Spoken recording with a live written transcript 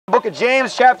book of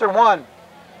James chapter 1.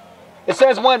 It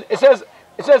says,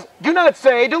 do not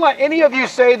let any of you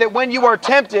say that when you are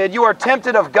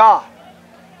tempted of God.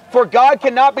 For God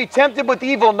cannot be tempted with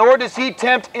evil, nor does he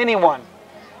tempt anyone.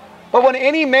 But when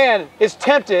any man is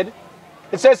tempted,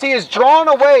 it says he is drawn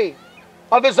away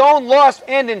of his own lust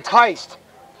and enticed.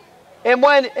 And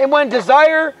when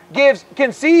desire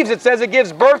conceives, it says it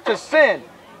gives birth to sin.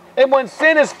 And when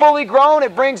sin is fully grown,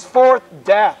 it brings forth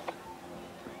death.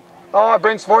 Oh, it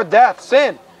brings forth death,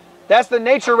 sin. That's the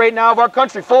nature right now of our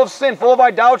country, full of sin, full of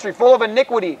idolatry, full of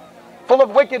iniquity, full of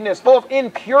wickedness, full of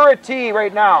impurity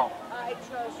right now. I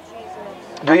trust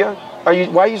Jesus. Do you?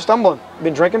 Why are you stumbling? You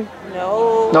been drinking?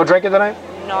 No. No drinking tonight?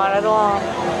 Not at all.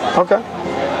 Okay.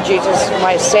 Jesus is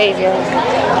my Savior.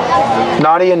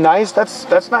 Naughty and nice?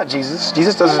 That's not Jesus.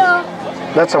 Jesus doesn't. No.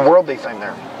 That's a worldly thing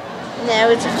there. No,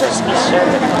 it's a Christmas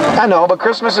service. I know, but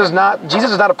Christmas is not.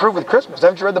 Jesus is not approved with Christmas.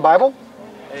 Haven't you read the Bible?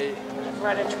 Hey, I've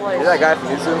read it twice. is that guy from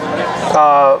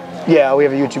YouTube? Yeah, we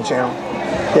have a YouTube channel.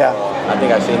 Yeah. I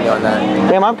think I've seen you on that.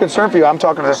 Ma'am, I'm concerned for you. I'm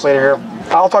talking to this lady here.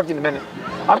 I'll talk to you in a minute.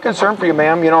 I'm concerned for you,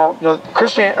 ma'am. You know,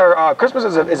 Christmas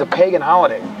is a pagan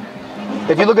holiday.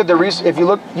 If you look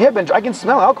at I can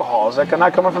smell alcohol. Is that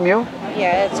not coming from you?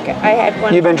 Yeah, it's good. I had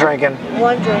one. You've been drinking.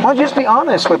 One drink. Why don't you just be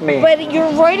honest with me? But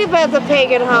you're right about the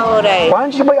pagan holiday. Why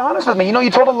don't you be honest with me? You know,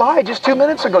 you told a lie just 2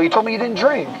 minutes ago. You told me you didn't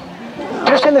drink. Do you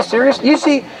understand this serious? You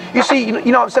see,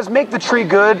 it says make the tree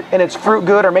good and its fruit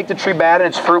good, or make the tree bad and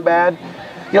its fruit bad.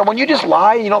 You know, when you just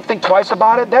lie and you don't think twice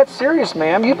about it, that's serious,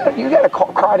 ma'am. You got to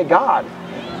cry to God.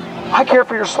 I care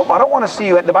for your soul. I don't want to see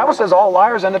you. The Bible says all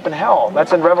liars end up in hell.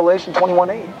 That's in Revelation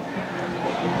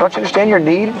 21:8. Don't you understand your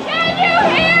need?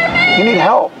 You need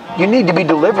help. You need to be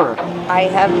delivered. I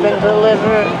have been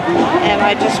delivered, and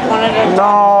I just wanted to...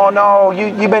 No.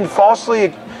 You've been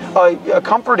falsely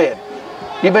comforted.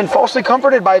 You've been falsely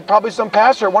comforted by probably some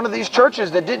pastor at one of these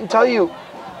churches that didn't tell you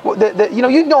that you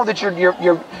know that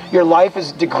your life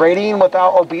is degrading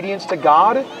without obedience to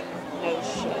God. No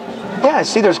shit. Yeah,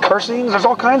 see, there's cursings. There's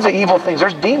all kinds of evil things.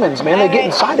 There's demons, man. They get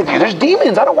inside of you. There's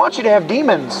demons. I don't want you to have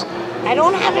demons. I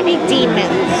don't have any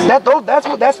demons.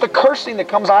 That's the cursing that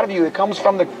comes out of you. It comes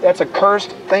from that's a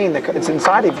cursed thing it's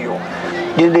inside of you.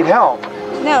 You need help.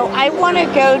 No, I want to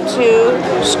go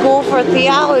to school for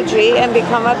theology and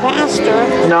become a pastor.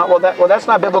 No, well, that's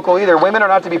not biblical either. Women are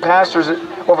not to be pastors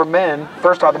over men.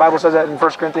 First off, the Bible says that in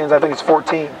 1 Corinthians, I think it's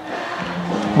 14.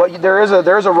 But there is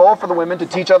a role for the women to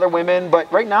teach other women.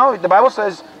 But right now, the Bible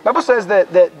says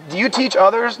that do you teach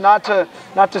others not to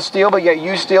steal, but yet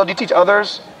you steal? Do you teach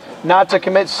others not to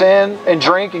commit sin and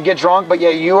drink and get drunk, but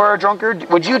yet you are a drunkard?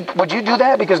 Would you do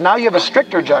that? Because now you have a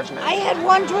stricter judgment. I had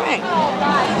one drink.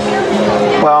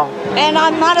 Well, and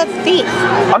I'm not a thief.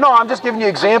 Oh, no, I'm just giving you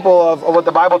an example of what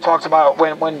the Bible talks about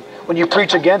when you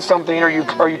preach against something, or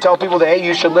you tell people that, hey,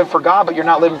 you should live for God, but you're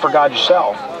not living for God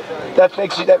yourself. That's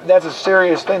a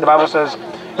serious thing. The Bible says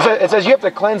you have to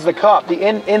cleanse the cup, the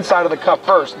inside of the cup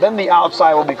first, then the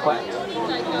outside will be cleansed.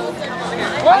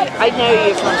 I know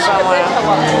you from somewhere.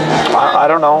 I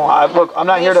don't know. Look, I'm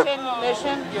not here to.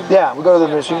 Mission? Yeah, we go to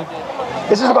the mission.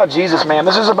 This is about Jesus, man.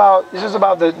 This is about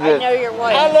the. I know your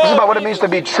wife. This is about what it means to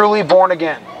be truly born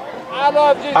again. I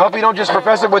hope you don't just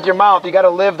profess it with your mouth. You got to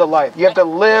live the life. You have to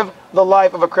live the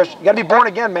life of a Christian. You got to be born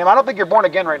again, man. I don't think you're born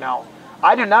again right now.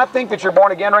 I do not think that you're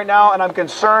born again right now, and I'm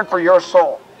concerned for your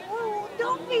soul. Well,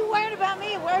 don't be worried about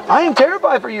me. I am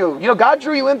terrified for you. You know, God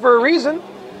drew you in for a reason.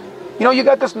 You know, you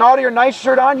got this naughty or nice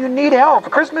shirt on. You need help.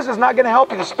 Christmas is not going to help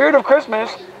you. The spirit of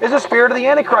Christmas is the spirit of the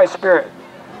Antichrist spirit.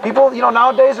 People,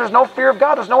 nowadays there's no fear of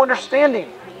God. There's no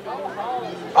understanding.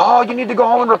 Oh, you need to go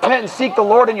home and repent and seek the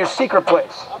Lord in your secret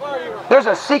place. There's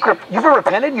a secret. You've ever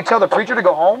repented? You tell the preacher to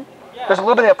go home? There's a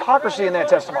little bit of hypocrisy in that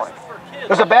testimony.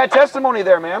 There's a bad testimony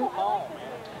there, man.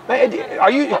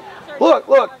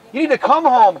 Look, you need to come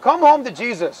home. Come home to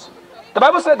Jesus. The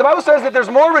Bible says that there's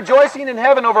more rejoicing in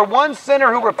heaven over one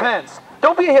sinner who repents.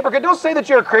 Don't be a hypocrite. Don't say that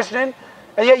you're a Christian,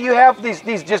 and yet you have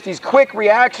these quick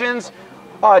reactions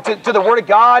to the Word of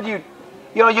God.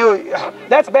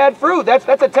 That's bad fruit. That's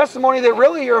a testimony that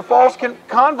really you're a false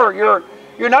convert.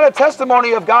 You're not a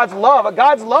testimony of God's love.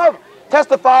 God's love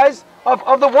testifies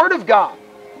of the Word of God.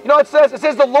 It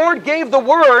says the Lord gave the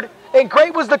Word, and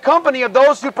great was the company of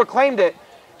those who proclaimed it.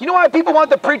 You know why people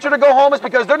want the preacher to go home? Is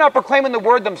because they're not proclaiming the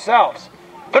Word themselves.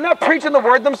 They're not preaching the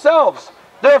Word themselves.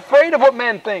 They're afraid of what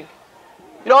men think.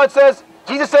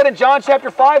 Jesus said in John chapter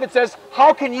 5, it says,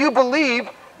 how can you believe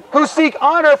who seek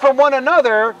honor from one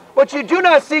another, but you do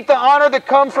not seek the honor that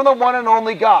comes from the one and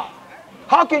only God?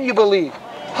 How can you believe?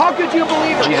 How could you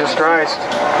believe in Jesus Christ?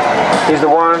 He's the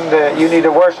one that you need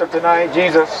to worship tonight,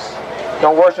 Jesus.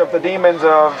 Don't worship the demons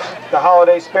of the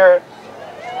holiday spirit.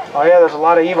 Oh yeah, there's a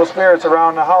lot of evil spirits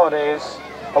around the holidays.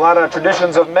 A lot of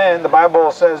traditions of men. The Bible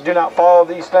says, do not follow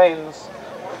these things.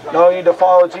 No, you need to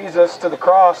follow Jesus to the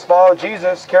cross. Follow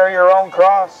Jesus. Carry your own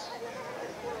cross.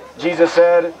 Jesus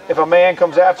said, if a man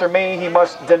comes after me, he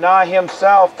must deny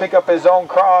himself, pick up his own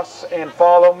cross, and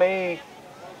follow me.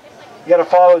 You got to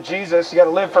follow Jesus. You got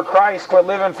to live for Christ. Quit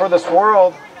living for this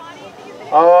world.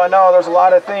 Oh, I know there's a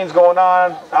lot of things going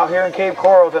on out here in Cape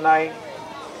Coral tonight.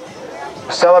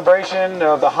 Celebration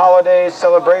of the holidays,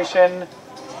 celebration.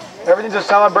 Everything's a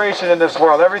celebration in this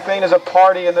world. Everything is a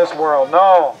party in this world.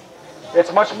 No,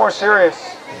 it's much more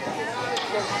serious.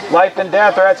 Life and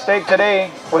death are at stake today.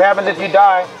 What happens if you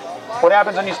die? What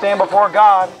happens when you stand before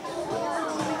God?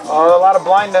 Oh, a lot of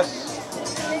blindness.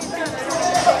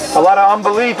 A lot of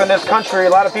unbelief in this country. A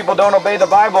lot of people don't obey the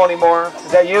Bible anymore.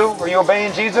 Is that you? Are you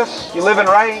obeying Jesus? You living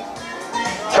right?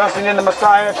 Trusting in the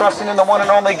Messiah, trusting in the one and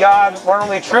only God, one and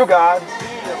only true God.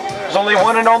 There's only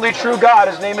one and only true God.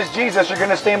 His name is Jesus. You're going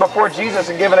to stand before Jesus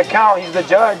and give an account. He's the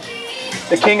judge,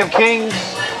 the King of Kings.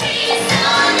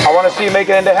 I want to see you make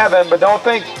it into heaven, but don't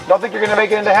think you're going to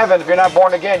make it into heaven if you're not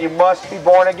born again. You must be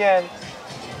born again.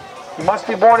 You must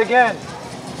be born again.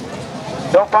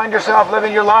 Don't find yourself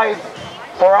living your life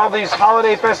for all these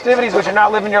holiday festivities, but you're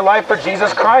not living your life for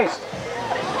Jesus Christ.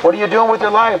 What are you doing with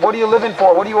your life? What are you living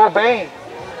for? What are you obeying?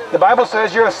 The Bible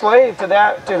says you're a slave to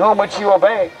that to whom which you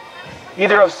obey.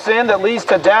 Either of sin that leads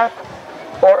to death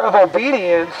or of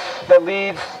obedience that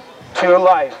leads to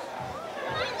life.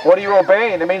 What are you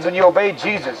obeying? It means when you obey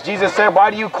Jesus. Jesus said,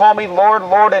 why do you call me Lord,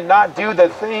 Lord, and not do the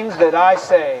things that I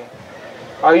say?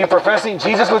 Are you professing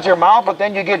Jesus with your mouth, but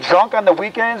then you get drunk on the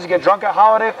weekends, you get drunk at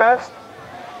Holiday Fest?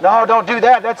 No, don't do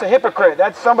that. That's a hypocrite.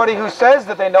 That's somebody who says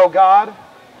that they know God.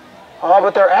 Oh,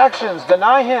 but their actions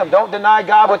deny Him. Don't deny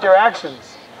God with your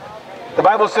actions. The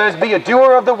Bible says, be a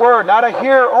doer of the word, not a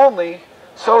hearer only,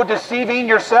 so deceiving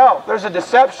yourself. There's a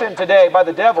deception today by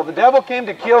the devil. The devil came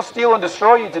to kill, steal, and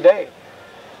destroy you today.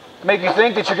 To make you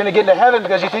think that you're going to get into heaven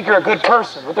because you think you're a good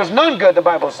person. But there's none good, the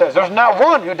Bible says. There's not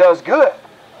one who does good.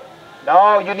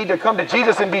 No, you need to come to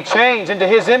Jesus and be changed into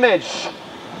His image.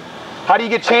 How do you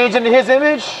get changed into His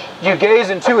image? You gaze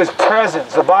into His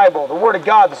presence, the Bible, the Word of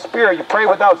God, the Spirit. You pray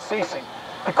without ceasing.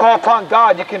 You call upon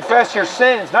God. You confess your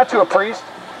sins, not to a priest.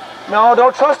 No,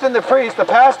 don't trust in the priest, the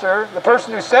pastor, the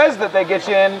person who says that they get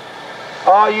you in.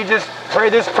 Oh, you just pray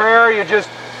this prayer, you just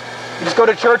go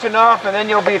to church enough and then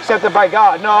you'll be accepted by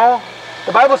God. No,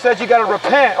 the Bible says you got to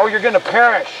repent or you're going to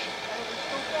perish.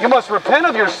 You must repent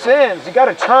of your sins. You got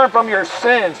to turn from your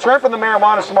sins. Turn from the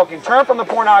marijuana smoking. Turn from the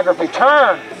pornography.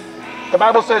 Turn. The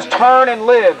Bible says turn and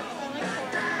live.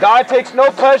 God takes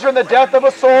no pleasure in the death of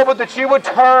a soul, but that you would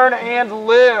turn and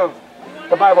live,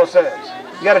 the Bible says.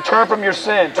 You got to turn from your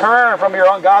sin. Turn from your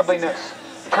ungodliness.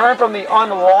 Turn from the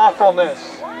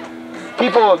unlawfulness.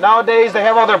 People nowadays, they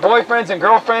have all their boyfriends and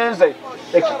girlfriends.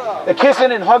 They're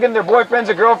kissing and hugging their boyfriends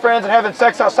and girlfriends and having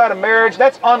sex outside of marriage.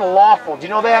 That's unlawful. Do you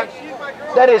know that?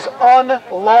 That is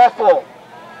unlawful.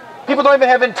 People don't even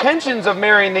have intentions of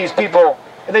marrying these people.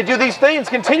 And they do these things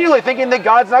continually thinking that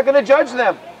God's not going to judge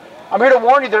them. I'm here to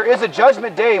warn you, there is a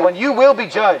judgment day when you will be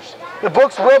judged. The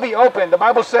books will be opened. The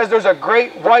Bible says there's a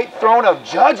great white throne of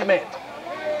judgment.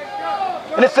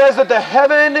 And it says that the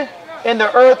heaven and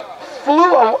the earth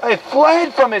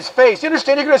fled from His face. You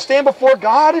understand you're going to stand before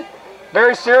God?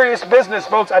 Very serious business,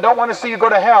 folks. I don't want to see you go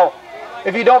to hell.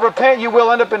 If you don't repent, you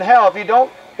will end up in hell.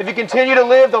 If you continue to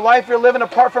live the life you're living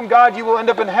apart from God, you will end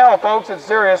up in hell, folks. It's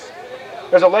serious.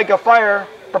 There's a lake of fire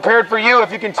prepared for you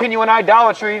if you continue in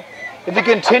idolatry. If you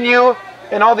continue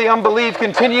in all the unbelief,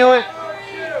 continue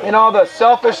in all the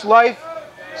selfish life,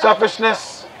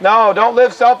 selfishness. No, don't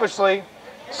live selfishly.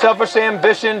 Selfish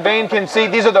ambition, vain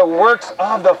conceit. These are the works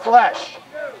of the flesh.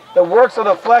 The works of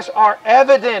the flesh are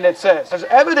evident, it says. There's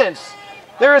evidence.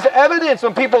 There is evidence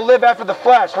when people live after the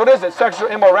flesh. What is it? Sexual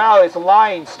immorality. It's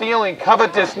lying, stealing,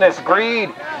 covetousness,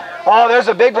 greed. Oh, there's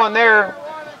a big one there.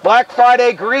 Black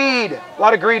Friday greed. A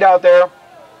lot of greed out there.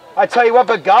 I tell you what,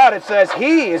 but God, it says,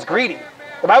 He is greedy.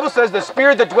 The Bible says the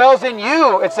spirit that dwells in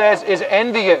you, it says, is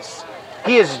envious.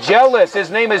 He is jealous. His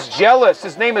name is jealous.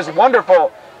 His name is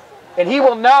wonderful. And He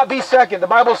will not be second. The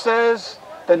Bible says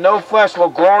that no flesh will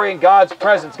glory in God's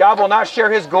presence. God will not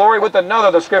share His glory with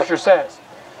another, the Scripture says.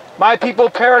 My people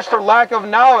perish for lack of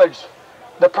knowledge,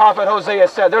 the prophet Hosea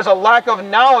said. There's a lack of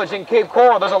knowledge in Cape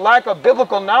Coral. There's a lack of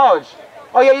biblical knowledge.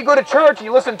 Oh yeah, you go to church and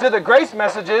you listen to the grace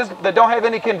messages that don't have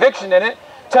any conviction in it.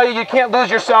 Tell you can't lose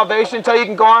your salvation. Tell you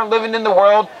can go on living in the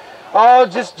world. Oh,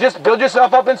 just build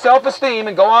yourself up in self-esteem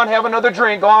and go on, have another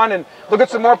drink. Go on and look at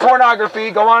some more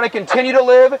pornography. Go on and continue to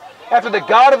live after the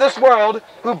God of this world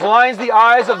who blinds the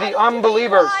eyes of the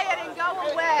unbelievers.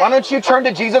 Why don't you turn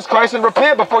to Jesus Christ and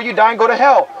repent before you die and go to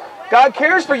hell? God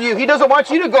cares for you. He doesn't want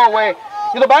you to go away.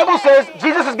 The Bible says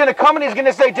Jesus is going to come and he's going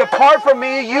to say, depart from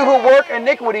me, you who work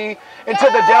iniquity, into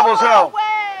the devil's hell.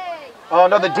 Oh,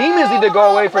 no, the demons need to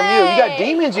go away from you. You got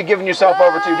demons you're giving yourself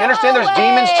over to. Do you understand there's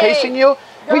demons chasing you?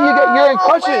 I mean, you're in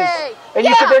crutches. And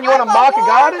you sit there and you want to mock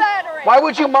God? Why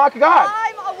would you mock God?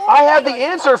 I have the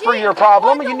answer for your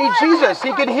problem. You need Jesus.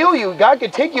 He can heal you. God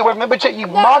can take you away from it, but yet you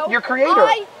mock your Creator.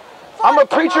 I'm a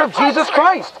preacher of Jesus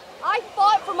Christ.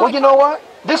 Well, you know what?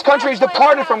 This country is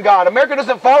departed from God. America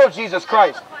doesn't follow Jesus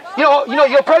Christ. You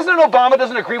know, President Obama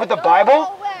doesn't agree with the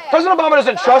Bible. President Obama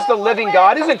doesn't trust the living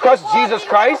God. He doesn't trust Jesus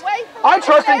Christ. I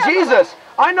trust in Jesus.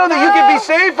 I know that you can be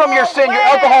saved from your sin, your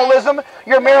alcoholism,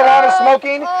 your marijuana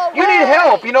smoking. You need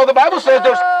help. You know, the Bible says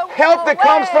there's help that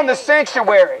comes from the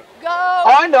sanctuary.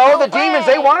 I know the demons,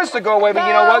 they want us to go away, but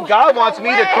you know what? God wants me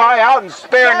to cry out and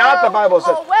spare not, the Bible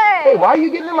says. Hey, why are you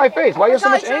getting in my face? Why do you have so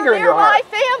much anger in your heart?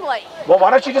 Well,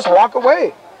 why don't you just walk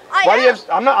away? Why do you have,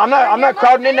 I'm not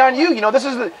crowding in on you. You know, this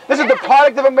is the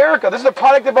product of America. This is the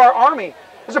product of our army.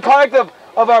 This is the product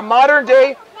of our modern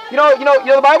day. You know,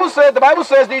 the Bible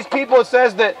says these people, it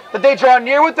says that they draw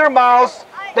near with their mouths,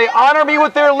 they honor me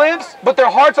with their lips, but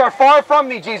their hearts are far from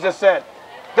me, Jesus said.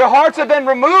 Their hearts have been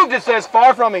removed, it says,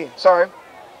 far from me. Sorry.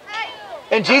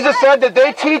 And Jesus said that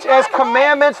they teach as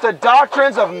commandments the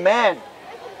doctrines of men.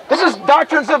 This is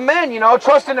doctrines of men, you know,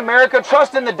 trust in America,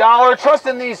 trust in the dollar, trust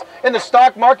in the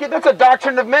stock market. That's a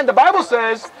doctrine of men. The Bible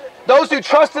says those who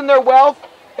trust in their wealth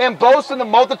and boast in the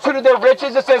multitude of their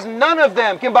riches, it says none of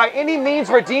them can by any means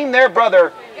redeem their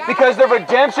brother, because the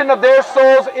redemption of their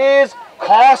souls is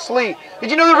costly. Did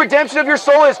you know the redemption of your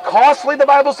soul is costly, the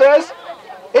Bible says?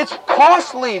 It's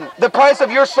costly, the price of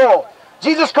your soul.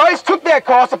 Jesus Christ took that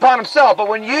cost upon himself, but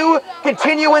when you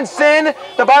continue in sin,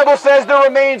 the Bible says there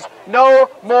remains no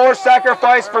more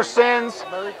sacrifice for sins,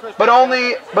 but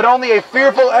only a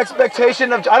fearful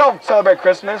expectation of... I don't celebrate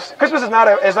Christmas. Christmas is not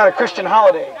a Christian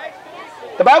holiday.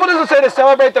 The Bible doesn't say to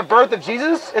celebrate the birth of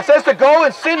Jesus. It says to go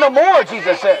and sin no more,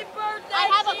 Jesus said. I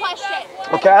have a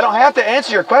question. Okay, I don't have to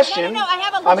answer your question. No, I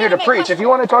have a I'm here to preach. question. If you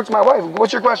want to talk to my wife,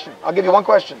 what's your question? I'll give you one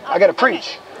question. I got to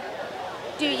preach.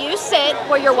 Do you sit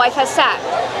where your wife has sat?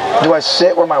 Do I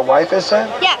sit where my wife is sat?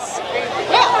 Yes.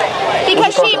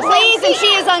 Because she bleeds and she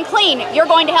is unclean. You're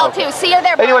going to hell too. See her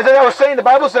there. Anyways, as I was saying, the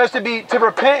Bible says to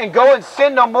repent and go and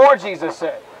sin no more, Jesus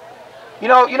said. You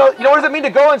know what does it mean to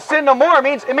go and sin no more?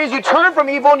 It means you turn from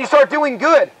evil and you start doing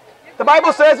good. The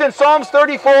Bible says in Psalms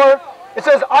 34, it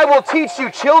says, I will teach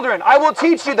you children. I will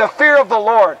teach you the fear of the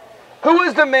Lord. Who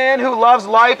is the man who loves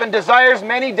life and desires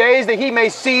many days that he may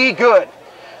see good?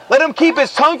 Let him keep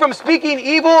his tongue from speaking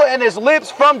evil and his lips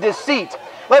from deceit.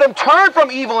 Let him turn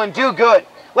from evil and do good.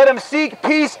 Let him seek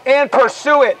peace and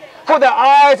pursue it. For the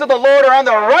eyes of the Lord are on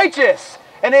the righteous,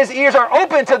 and his ears are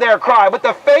open to their cry. But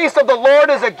the face of the Lord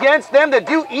is against them that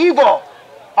do evil.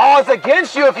 All is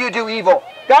against you if you do evil.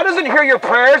 God doesn't hear your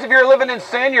prayers if you're living in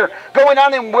sin, you're going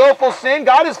on in willful sin.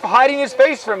 God is hiding his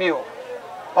face from you.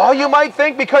 Oh, you might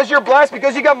think because you're blessed,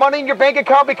 because you got money in your bank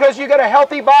account, because you got a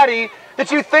healthy body,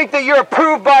 that you think that you're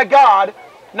approved by God.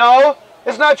 No,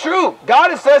 it's not true.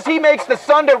 God, it says, he makes the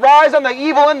sun to rise on the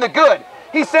evil and the good.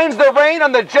 He sends the rain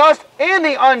on the just and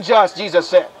the unjust, Jesus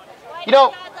said. You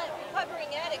know,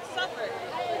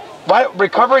 why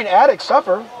recovering addicts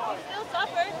suffer?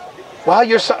 Well,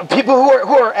 people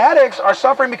who are addicts are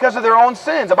suffering because of their own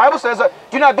sins. The Bible says,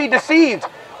 do not be deceived.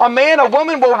 A man, a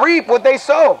woman will reap what they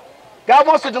sow. God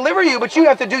wants to deliver you, but you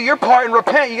have to do your part and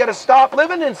repent. You got to stop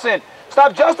living in sin.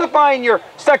 Stop justifying your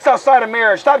sex outside of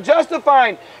marriage. Stop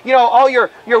justifying, all your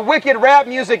wicked rap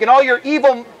music and all your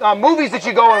evil movies that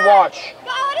you go and watch.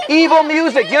 Evil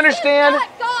music. You understand?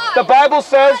 The Bible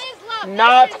says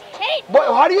not.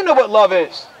 How do you know what love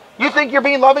is? You think you're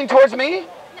being loving towards me?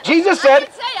 Jesus said,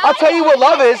 I'll tell you what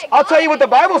love is. I'll tell you what the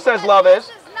Bible says love is.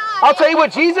 I'll tell you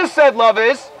what Jesus said love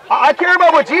is. I care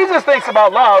about what Jesus thinks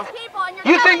about love.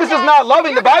 You think this is not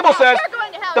loving. The Bible says,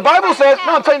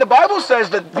 no, I'm telling you, the Bible says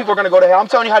that people are going to go to hell. I'm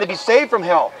telling you how to be saved from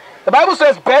hell. The Bible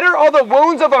says, better are the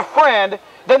wounds of a friend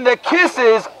than the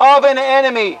kisses of an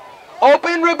enemy.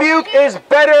 Open rebuke is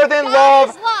better than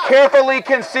love carefully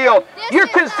concealed. You're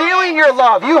concealing your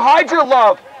love. You hide your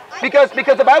love because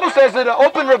the Bible says that an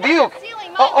open rebuke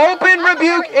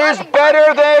is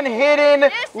better than hidden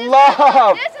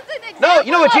love. No,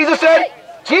 you know what Jesus said?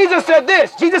 Jesus said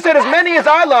this. Jesus said, as many as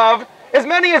I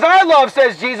love,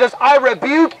 says Jesus, I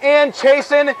rebuke and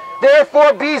chasten.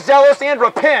 Therefore be zealous and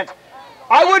repent.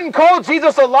 I wouldn't call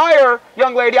Jesus a liar,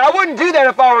 young lady. I wouldn't do that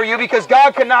if I were you, because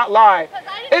God cannot lie.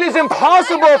 It is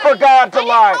impossible for God to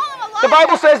lie. The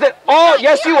Bible says that all,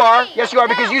 yes you are,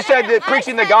 because you said that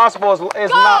preaching the gospel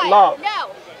is not love.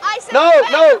 No. I said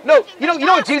No. You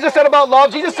know what Jesus said about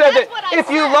love? Jesus said that if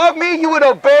you love me, you would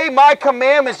obey my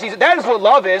commandments. Jesus, that is what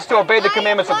love is, to obey the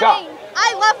commandments of God.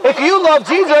 If you love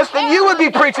Jesus, then you would be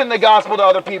preaching the gospel to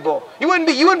other people. You wouldn't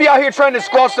be out here trying to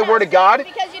squelch the word of God.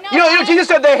 You know, Jesus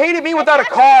said they hated me without a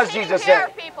cause, Jesus said.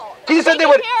 Jesus said they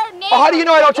would. Oh, how do you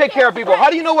know I don't take care of people? How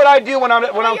do you know what I do when I'm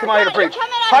coming out here to preach?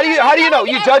 How do you know?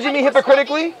 You judging me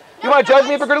hypocritically? You want to judge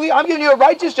me hypocritically? I'm giving you a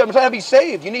righteous judgment. I'm trying to be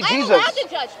saved. You need Jesus. I'm allowed to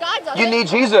judge. God doesn't. You need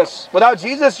Jesus. Without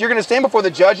Jesus, you're going to stand before the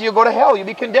judge and you'll go to hell. You'll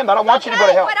be condemned. I don't want you to go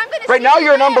to hell. Right now,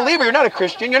 you're an unbeliever. You're not a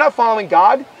Christian. You're not following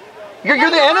God. You're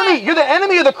the enemy. You're the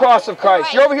enemy of the cross of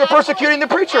Christ. You're over here persecuting the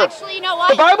preacher. Actually, you know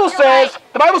what? The Bible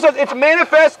says it's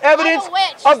manifest evidence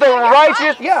of the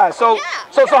righteous. Yeah. So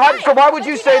why would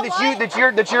you say that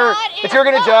you're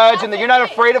going to judge and that you're not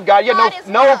afraid of God? You have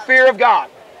no fear of God.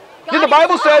 The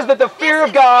Bible says that the fear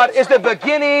of God is the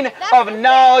beginning of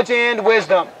knowledge and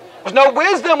wisdom. There's no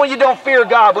wisdom when you don't fear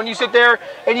God. When you sit there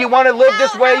and you want to live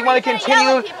this way, you want to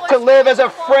continue to live as a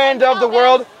friend of the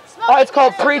world. Oh, it's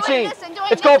called preaching.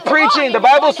 It's called preaching. The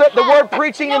Bible said the word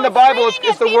preaching in the Bible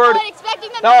is the word.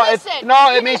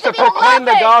 It means to proclaim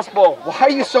the gospel. Why are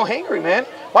you so angry, man?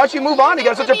 Why don't you move on? You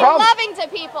got such a problem.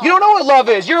 You don't know what love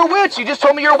is. You're a witch. You just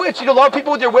told me you're a witch. You don't love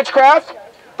people with your witchcraft.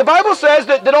 The Bible says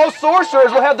that all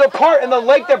sorcerers will have their part in the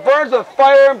lake that burns with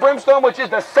fire and brimstone, which is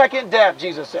the second death,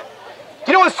 Jesus said.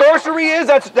 Do you know what sorcery is?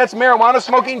 That's marijuana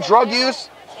smoking, drug use.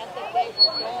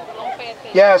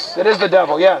 Yes, it is the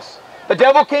devil, yes. The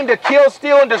devil came to kill,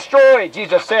 steal, and destroy,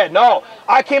 Jesus said. No,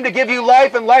 I came to give you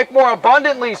life and life more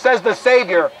abundantly, says the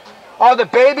Savior. Oh, the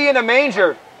baby in the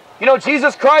manger. You know,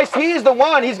 Jesus Christ, He is the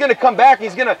one. He's going to come back.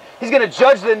 He's going to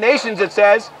judge the nations, it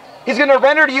says. He's going to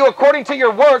render to you according to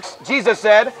your works, Jesus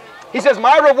said. He says,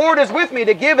 my reward is with me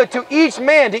to give it to each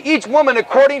man, to each woman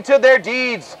according to their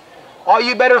deeds. Oh,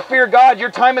 you better fear God.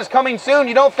 Your time is coming soon.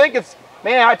 You don't think it's...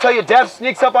 Man, I tell you, death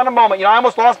sneaks up on a moment. You know, I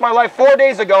almost lost my life 4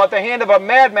 days ago at the hand of a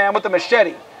madman with a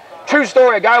machete. True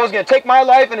story. A guy was going to take my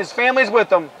life and his family's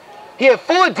with him. He is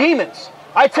full of demons.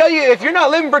 I tell you, if you're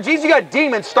not living for Jesus, you got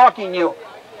demons stalking you.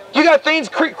 You got things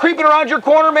creeping around your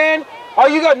corner, man. Oh,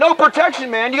 you got no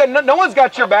protection, man. You got no one's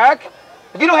got your back.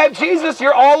 If you don't have Jesus,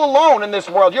 you're all alone in this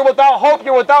world. You're without hope.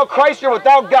 You're without Christ. You're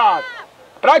without God.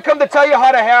 But I come to tell you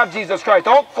how to have Jesus Christ.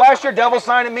 Don't flash your devil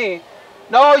sign at me.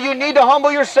 No, you need to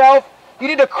humble yourself. You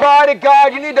need to cry to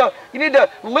God. You need to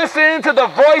listen to the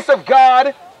voice of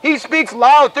God. He speaks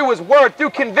loud through His word,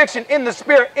 through conviction in the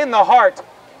spirit, in the heart.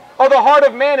 Oh, the heart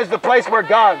of man is the place where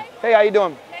God. Hey, how you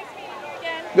doing? Nice meeting you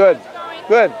again. Good.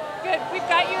 Good. Good. We've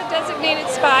got you a designated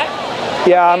spot.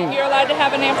 Yeah, You're allowed to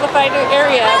have an amplified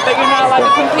area, but you're not allowed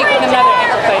to compete with another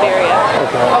amplified area.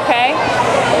 Okay.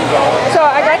 So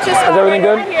I got you. Is everything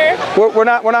good? Here. We're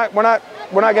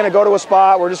not going to go to a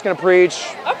spot. We're just going to preach.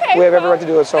 Okay. We have every right to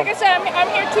do it. So. Like I said, I'm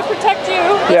here to protect you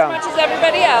as much as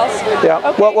everybody else. Yeah.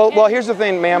 Okay. Well. Here's the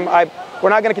thing, ma'am. We're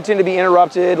not going to continue to be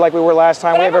interrupted like we were last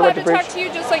time. But we have I'm every right to preach. talk to you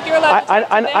just like you're allowed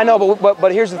to I know,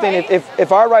 but here's the thing.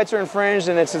 If our rights are infringed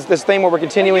and it's this thing where we're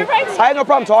continuing, I have no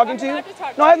problem talking to you.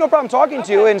 No, I have no problem talking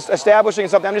to you and establishing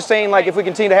something. I'm just saying, like, if we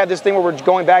continue to have this thing where we're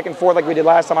going back and forth like we did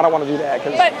last time, I don't want to do that.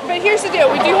 But here's the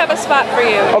deal. We do have a spot for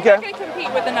you. Okay. You're not going to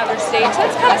compete with another stage.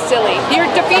 That's kind of silly. You're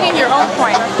defeating your own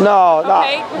point. No.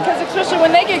 Okay? Because especially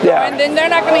when they get going, then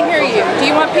they're not going to hear you. Do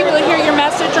you want people to hear your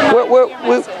message or not your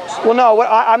message? Well, no.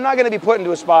 I'm not going to be put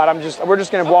into a spot. We're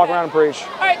just going to walk around and preach.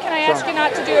 All right. Can I ask you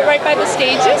not to do it right by the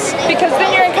stages? Because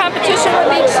then you're in competition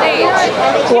with each stage.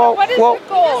 What is the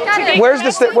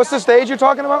goal? What's the stage you're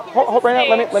talking about? Hold right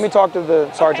now. Let me talk to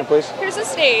the sergeant, please. Here's a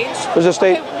stage. There's a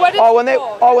stage. Okay, what is the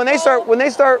goal? When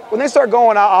they start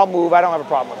going, I'll move. I don't have a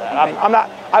problem with that.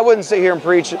 I wouldn't sit here and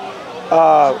preach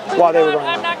while they were going.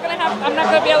 I'm not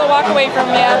gonna be able to walk away from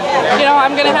you. You know,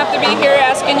 I'm gonna have to be here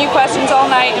asking you questions all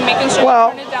night and making sure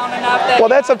you turn it down enough. That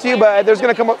that's up to you. But there's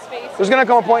gonna come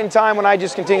a point in time when I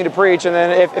just continue to preach, and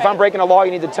then if I'm breaking a law,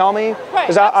 you need to tell me,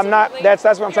 because I'm not. That's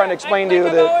what I'm trying to explain to you.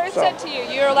 Like I've always said to you,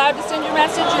 you're allowed to send your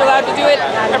message. You're allowed to do it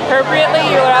appropriately.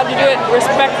 You're allowed to do it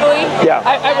respectfully. Yeah.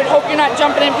 I would hope you're not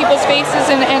jumping in people's faces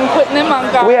and putting them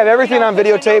on guard. We have everything on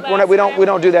videotape. We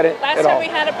don't do that at all. Last time we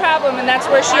had a problem, and that's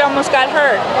where she almost got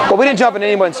hurt. Well, we didn't jump in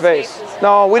anyone's face.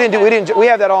 No, we didn't. We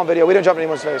have that all on video. We didn't jump in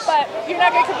anyone's face. But you're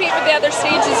not going to compete with the other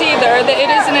stages either. It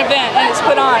is an event and it's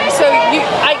put on. So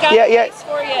I got a place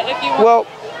for you if you want.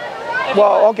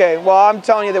 Okay. Well, I'm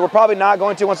telling you that we're probably not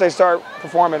going to once they start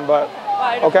performing. But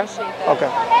okay. Okay.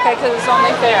 Okay, because it's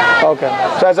only fair. Okay.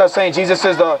 So as I was saying, Jesus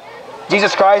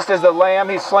Christ is the Lamb.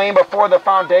 He's slain before the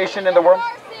foundation in the world.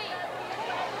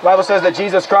 The Bible says that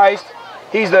Jesus Christ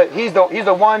He's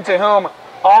the one to whom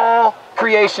all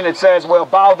creation, it says, will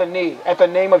bow the knee at the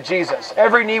name of Jesus.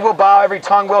 Every knee will bow, every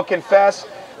tongue will confess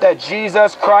that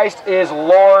Jesus Christ is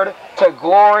Lord, to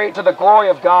the glory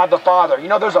of God the Father. You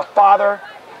know, there's a Father.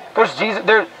 There's Jesus.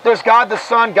 There's God the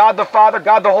Son, God the Father,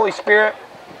 God the Holy Spirit.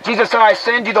 Jesus said, I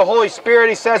send you the Holy Spirit.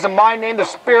 He says, in my name, the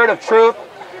Spirit of truth.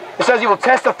 It says he will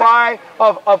testify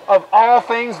of all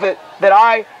things that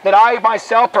I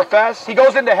myself profess. He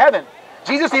goes into heaven.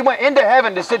 Jesus, he went into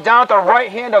heaven to sit down at the right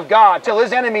hand of God till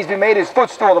his enemies be made his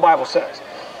footstool, the Bible says.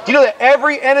 Do you know that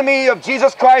every enemy of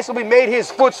Jesus Christ will be made his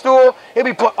footstool? He'll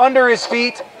be put under his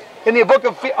feet. In the book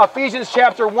of Ephesians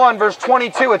chapter 1, verse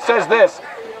 22, it says this.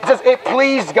 It says, it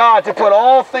pleased God to put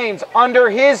all things under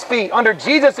his feet, under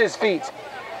Jesus' feet.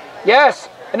 Yes,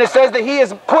 and it says that he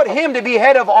has put him to be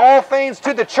head of all things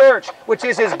to the church, which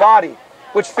is his body,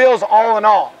 which fills all in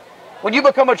all. When you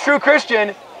become a true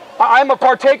Christian, I'm a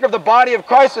partaker of the body of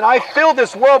Christ, and I fill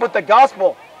this world with the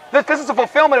gospel. This is a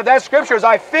fulfillment of that scripture, as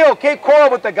I fill Cape Coral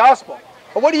with the gospel.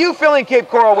 But what are you filling Cape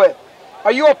Coral with?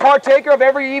 Are you a partaker of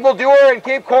every evildoer in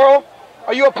Cape Coral?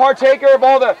 Are you a partaker of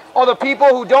all the people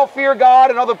who don't fear God,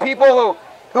 and all the people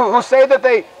who say that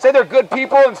they're good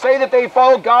people and say that they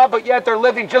follow God, but yet they're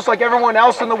living just like everyone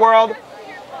else in the world?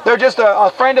 They're just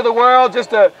a friend of the world,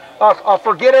 just a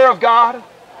forgetter of God.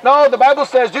 No, the Bible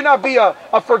says, do not be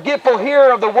a forgetful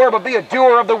hearer of the word, but be a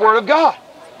doer of the word of God.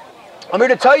 I'm here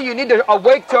to tell you, you need to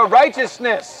awake to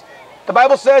righteousness. The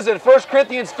Bible says in 1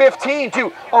 Corinthians 15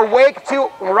 to awake to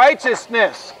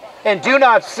righteousness and do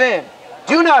not sin.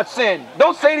 Do not sin.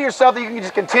 Don't say to yourself that you can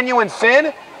just continue in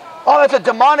sin. Oh, that's a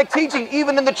demonic teaching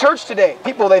even in the church today.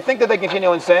 People, they think that they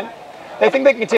continue in sin. They think they can continue.